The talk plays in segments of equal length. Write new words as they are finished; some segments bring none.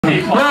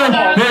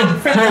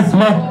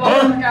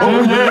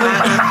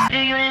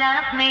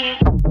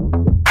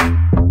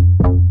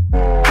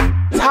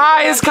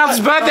Hi, it's Kath's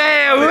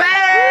birthday!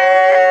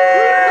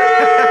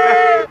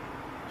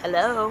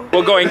 Hello.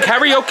 We're going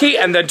karaoke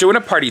and they're doing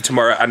a party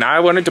tomorrow and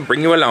I wanted to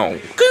bring you along.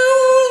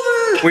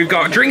 We've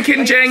got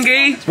drinking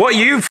Jengi. What are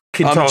you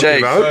f***ing talking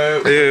Jake.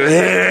 about?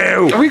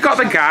 Ew. We've got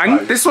the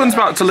gang. This one's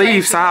about to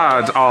leave,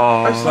 sad.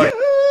 Oh.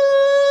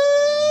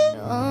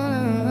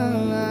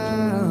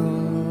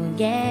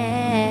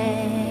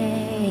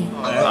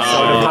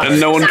 And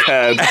no one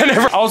cared.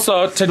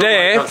 Also,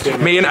 today,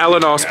 me and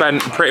Eleanor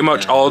spent pretty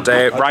much all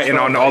day writing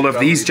on all of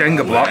these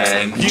Jenga blocks,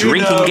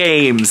 drinking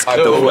games.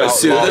 The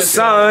words to the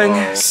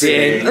song,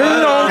 sing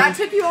along. That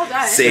took you all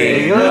day.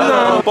 Sing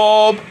along.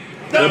 Bob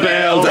the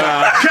Builder.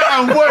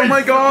 Can't wait. Oh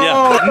my god.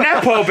 Yeah.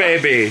 Nepo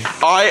baby.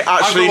 I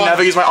actually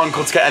never used my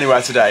uncle to get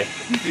anywhere today.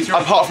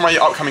 Apart from my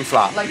upcoming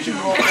flat. Like you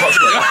roll.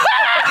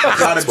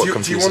 That's what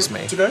confuses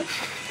me. To go?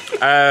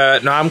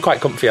 No, I'm quite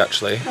comfy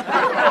actually.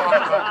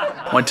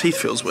 My teeth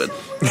feels weird.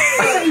 You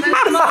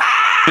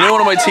know, one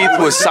of my teeth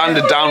was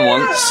sanded down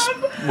once.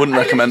 Wouldn't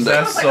recommend it.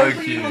 That's so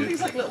cute.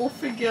 These like little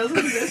figures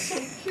and this. So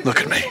cute. Look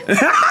at me.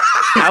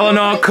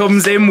 Eleanor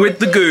comes in with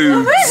the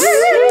goo.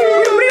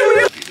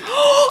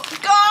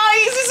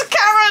 Guys, it's a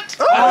carrot.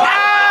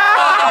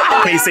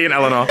 Casey and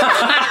Eleanor.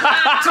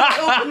 Don't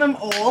open them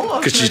all.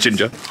 Because she's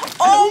ginger.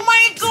 Oh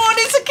my god,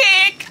 it's a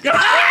cake.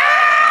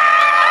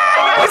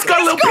 It's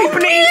got a little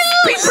peepenies,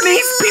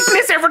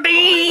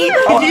 everything.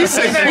 Can you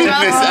say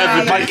peepness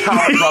ever? My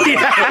carrot brother.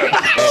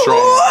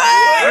 Strong.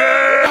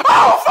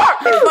 Oh fuck!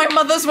 If my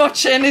mother's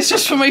watching, it's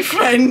just for my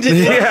friend.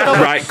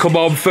 Yeah. Right, come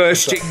on,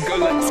 first jingle,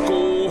 let's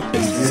go.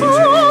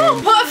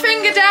 Put a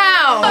finger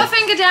down. Put a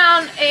finger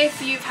down if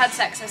you've had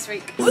sex this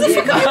week. What the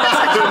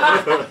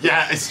fuck?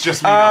 Yeah, it's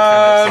just me.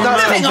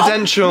 That's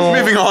confidential.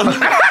 Moving on.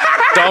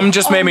 Dom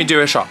just made me do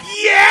a shot.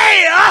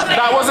 Yeah!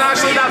 That wasn't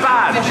actually that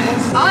bad.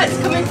 Oh, it's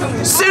coming from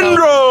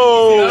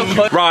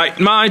Syndrome! Right,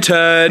 my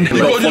turn. All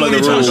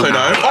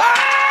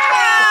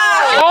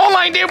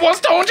I did was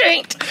don't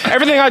eat.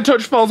 Everything I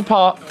touch falls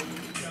apart.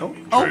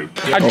 I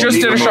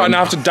just did a shot and I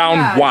have to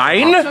down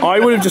wine. I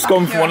would have just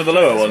gone for one of the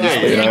lower ones.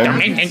 But, you know.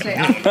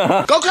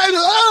 Go crazy!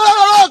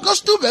 Go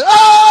stupid!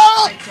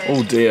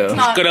 Oh dear.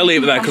 Gonna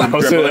leave it there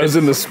because I was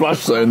in the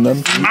splash zone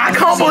then. I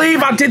can't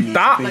believe I did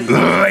that.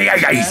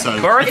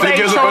 Birthday It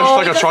gives a bunch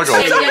like a struggle.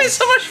 It's gonna be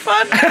so much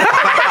fun.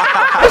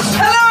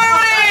 Hello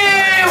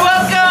everybody!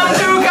 Welcome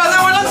to Gather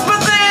With Us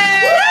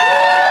Birthday!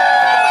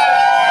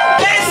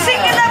 Let's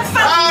sing it up for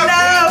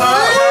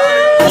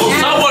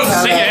Someone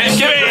sing it,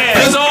 give it.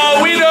 That's all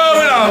we know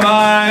in our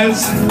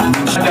minds.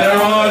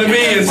 There ought to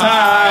be a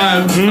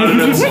time.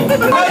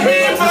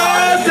 Happy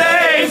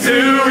birthday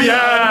to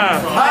ya.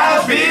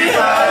 Happy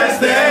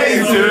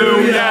birthday to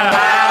ya.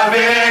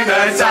 Having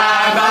the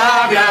time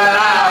of your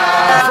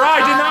life.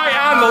 Friday night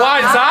and the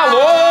lights are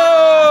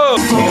low.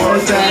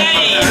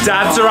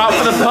 Dads are out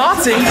for the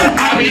party.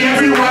 I'll be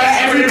everywhere,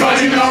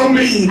 everybody know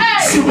me.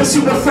 Super,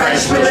 super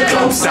fresh with a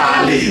dope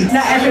style.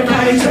 Now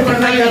everybody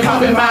tripping like a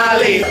poppin'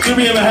 Molly. Give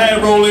me in the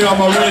head rolling on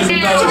my wrist. I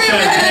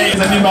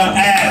need my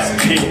ass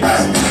kicked.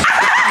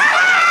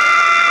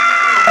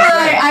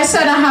 I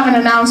said I have an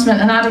announcement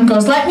and Adam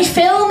goes, let me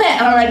film it.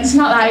 And I went, it's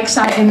not that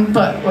exciting,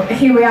 but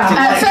here we are.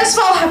 First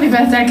of all, happy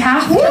birthday,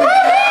 Kath.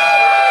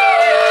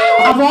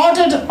 I've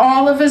ordered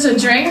all of us a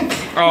drink.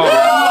 Oh.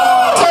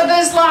 So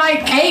there's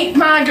like 8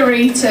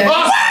 margaritas, a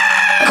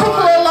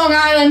couple of Long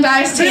Island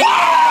iced tea.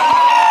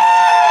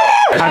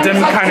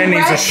 Adam kind of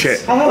needs a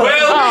shit.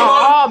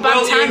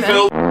 Bad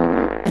timing.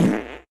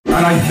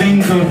 And I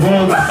think of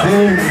all the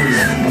things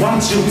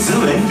once you're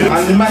doing,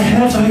 and in my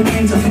head I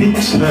paint a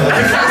picture.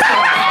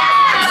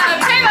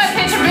 Take that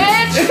picture,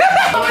 bitch.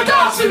 Come and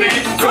dance with me.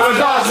 Come and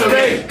dance with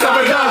me. Come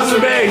and dance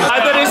with me. I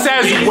thought it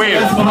says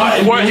with.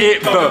 What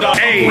it the?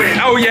 Hey.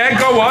 Oh yeah,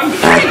 go on.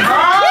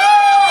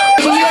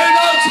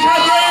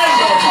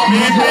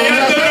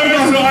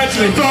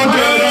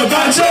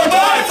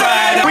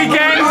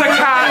 Weekend the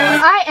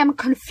cat. I am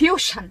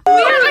Confucian. We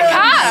have a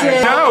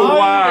cat. No,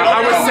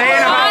 I was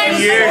saying about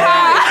you.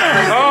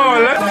 Oh,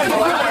 look.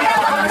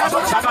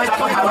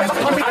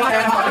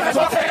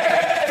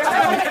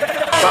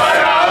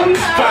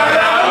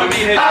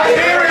 I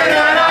hear it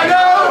and I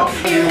know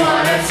you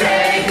wanna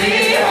take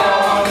me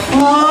home.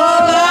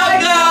 All I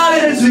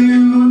gotta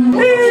do.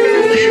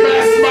 You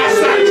better smash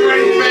that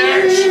drink,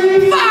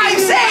 bitch. 5,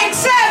 6,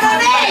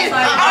 7, 8.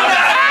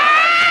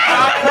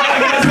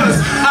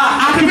 I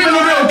can feel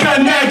a real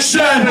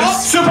connection.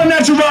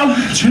 Supernatural.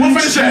 We'll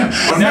finish it.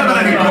 Never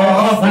let it go.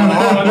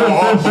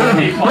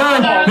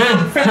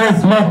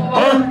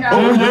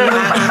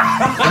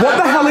 What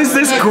the hell is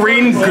this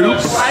green goop? I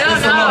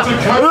don't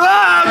know.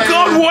 Ah,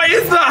 God, what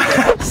is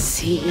that?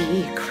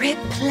 Secret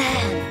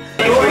plan.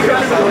 The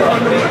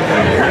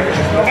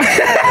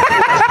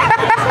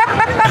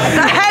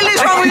hell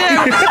is wrong with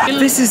you?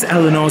 This is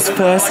Eleanor's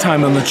first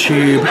time on the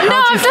tube.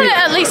 No, I've done it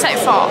at least like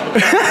 4.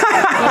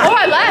 Oh,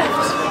 I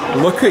left.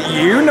 Look at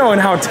you knowing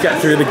how to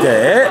get through the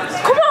gate.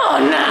 Come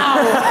on now.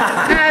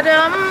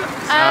 Adam,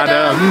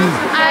 Adam.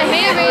 I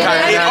hear it.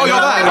 Oh, you're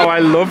there. Oh, I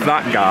love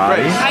that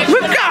guy.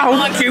 Look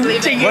how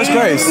cute he is. Where's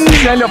Grace?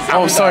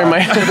 Oh, sorry,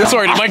 my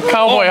sorry, my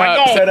cowboy hat.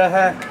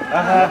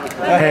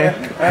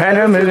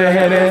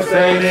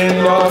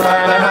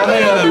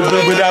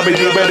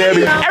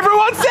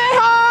 Everyone say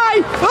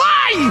hi!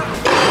 Hi!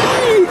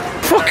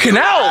 Fucking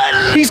hell!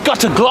 He's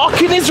got a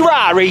Glock in his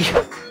Rari.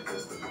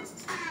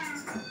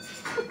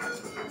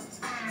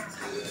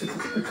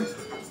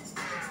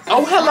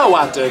 Oh, hello,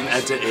 Adam,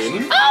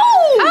 editing.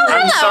 Oh, I'm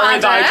hello, sorry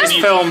that I Adam. just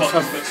filmed for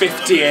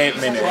 58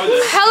 minutes.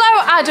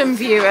 Hello, Adam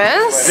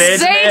viewers.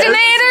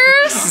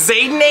 Zaydenators.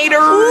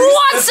 Zaydenators.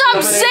 What's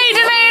up,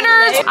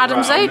 Zaydenators?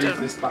 Adam Zayden.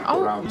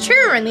 Oh,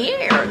 cheer in the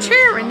air,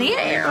 cheer in the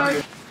air.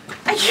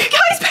 Are you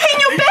guys paying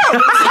your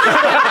bills?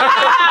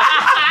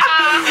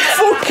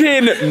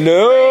 Fucking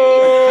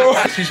no!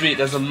 Excuse me,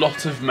 there's a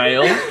lot of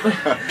mail.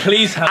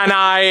 Please help. And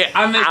I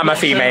am a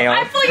female.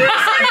 I thought you were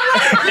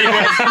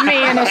saying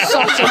me and a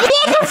sausage.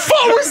 What the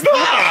fuck was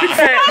that?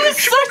 That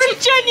was such a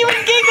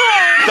genuine giggle.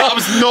 That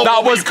was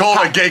not what we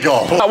call a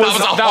giggle. That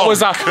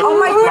was a. Oh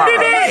my god!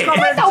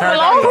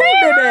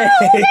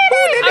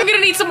 I'm gonna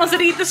need someone to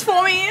read this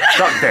for me.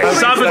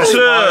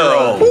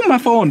 Saboteur. Oh, my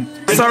phone.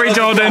 Sorry,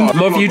 Jordan.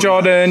 Love you,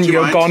 Jordan.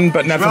 You're gone,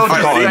 but never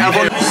forgotten.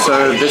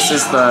 So this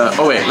is the.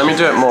 Oh wait, let me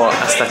do it more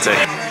aesthetic.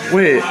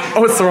 Wait.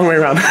 Oh, it's the wrong way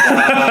around.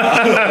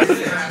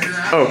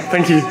 Oh,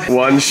 thank you.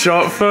 One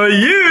shot for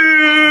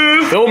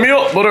you. Fill me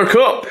up,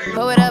 buttercup.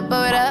 Blow it up,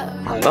 blow it up.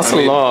 That's a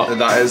lot.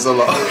 That is a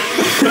lot.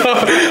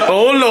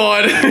 Oh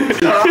Lord. I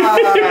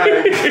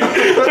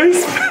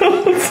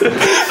spilled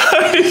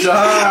it.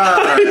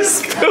 I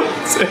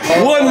spilled it.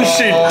 One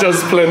sheet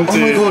does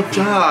plenty. Oh my god,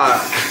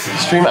 Jack.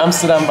 Stream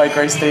Amsterdam by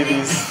Grace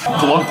Davies.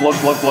 Vlog, vlog,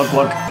 vlog, vlog,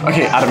 vlog.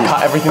 Okay, Adam,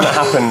 cut everything that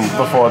happened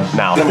before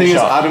now. The thing is,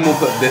 Adam will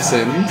put this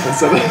in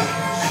instead of...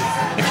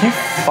 If you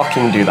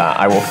fucking do that,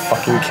 I will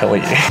fucking kill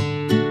you.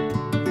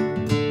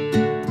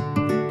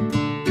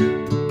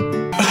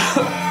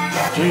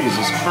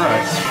 Jesus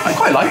Christ. I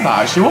quite like that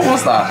actually. What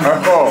was that?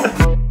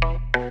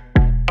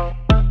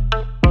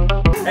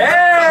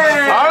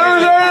 Hey!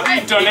 Have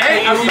you done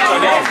it? Have you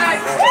done it?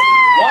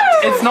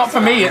 What? It's not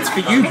for me, it's for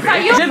you, bitch.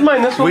 I did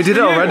mine this one. We did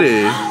it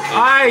already.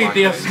 Ay,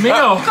 Dios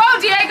mío. Go,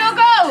 Diego,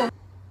 go.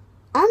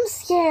 I'm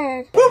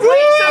scared.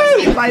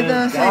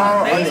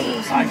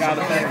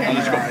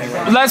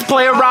 Let's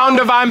play a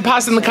round of I'm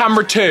passing the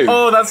camera to.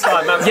 Oh, that's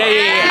fine. That's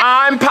Yeah.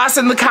 I'm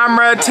passing the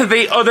camera to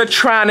the other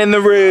Tran in the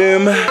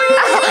room.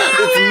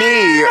 It's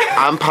me.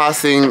 I'm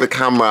passing the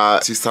camera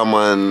to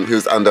someone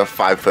who's under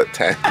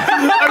 5'10".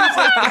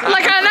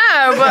 Like I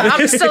know, but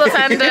I'm still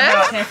offended.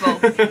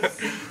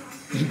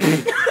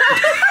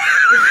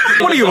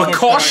 What are you, a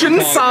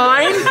caution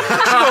sign? Just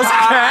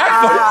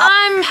careful.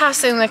 I'm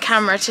passing the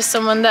camera to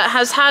someone that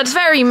has had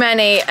very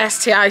many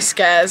STI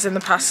scares in the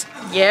past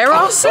year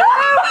or so.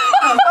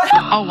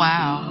 Oh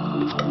wow.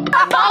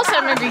 Also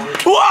maybe.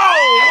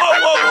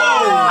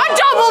 Whoa! A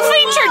double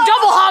feature,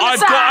 double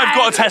homicide. I've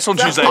got a test on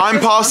Tuesday. I'm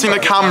passing the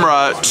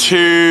camera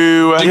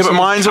to... Yeah, but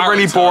mine's a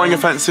really boring,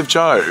 offensive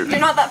joke. You're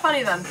not that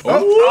funny then.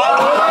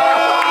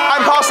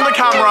 I'm passing the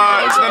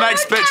camera to the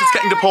next bitch that's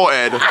getting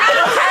deported.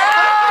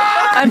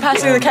 I'm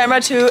passing the camera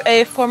to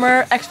a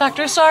former X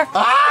Factor star. Excuse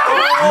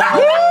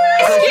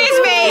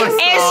me,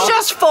 it's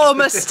just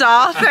former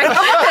star.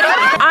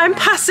 I'm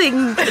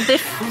passing the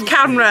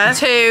camera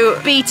to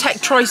B-Tech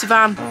Troye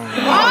Sivan.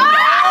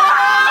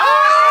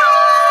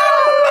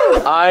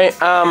 I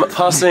am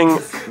passing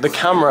the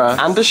camera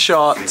and a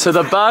shot to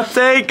the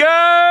birthday girl!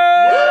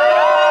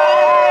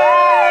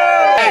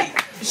 8,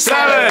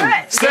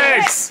 7,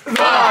 6, 5.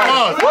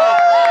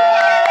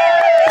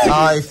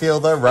 I feel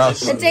the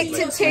rush.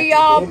 Addicted to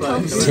your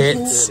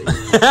Tits.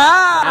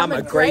 I'm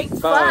a great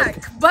fuck,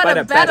 but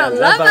a better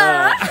lover.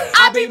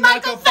 I be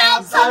Michael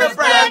Phelps on the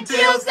brand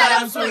deals that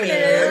I'm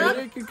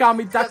swinging. You can call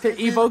me Dr.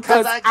 Evil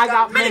cause I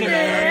got many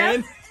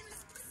men.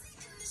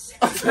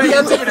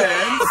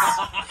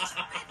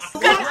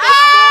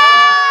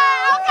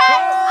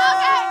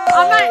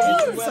 I might eat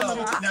some of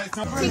that.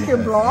 Take your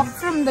block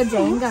from the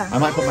Jenga. I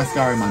might put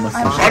mascara in my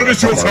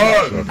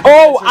mustache.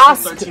 Oh,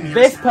 ask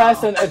this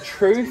person a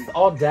truth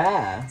or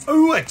dare.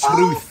 Ooh, a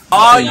truth.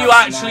 Are you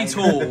actually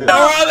tall? Or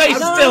are they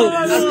still?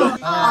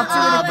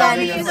 I'll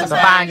do it again. It's a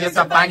bang, it's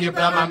a bang, you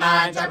blow my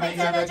mind.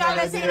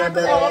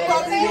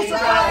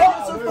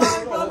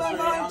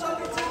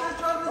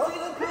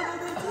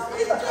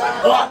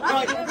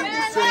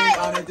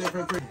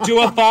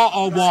 Do a fart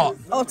or what?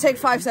 Oh, take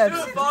 5 steps.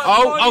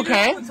 Oh,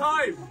 okay.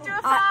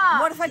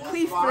 What if I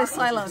queef for this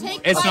silence?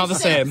 It's not the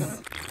same.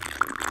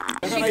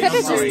 She could have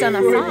just done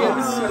a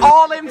fart.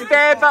 All in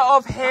favour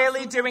of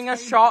Hayley doing a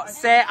shot,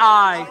 say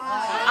aye.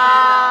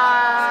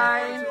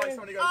 Aye.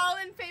 All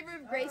in favour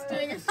of Grace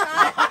doing a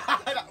shot.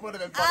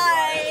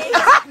 Aye.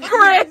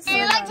 Chris. Do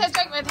you like to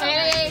drink with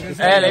Hayley?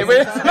 Hayley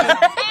with.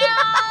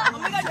 Oh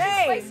my god,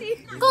 spicy.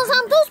 Cause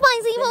I'm too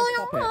spicy for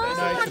your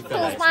heart.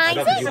 Too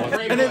spicy.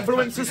 An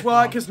influencer's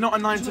work is not a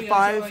 9 to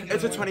 5,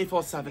 it's a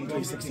 24/7,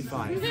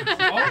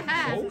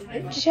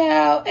 365.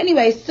 Ciao.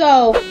 Anyway,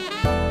 so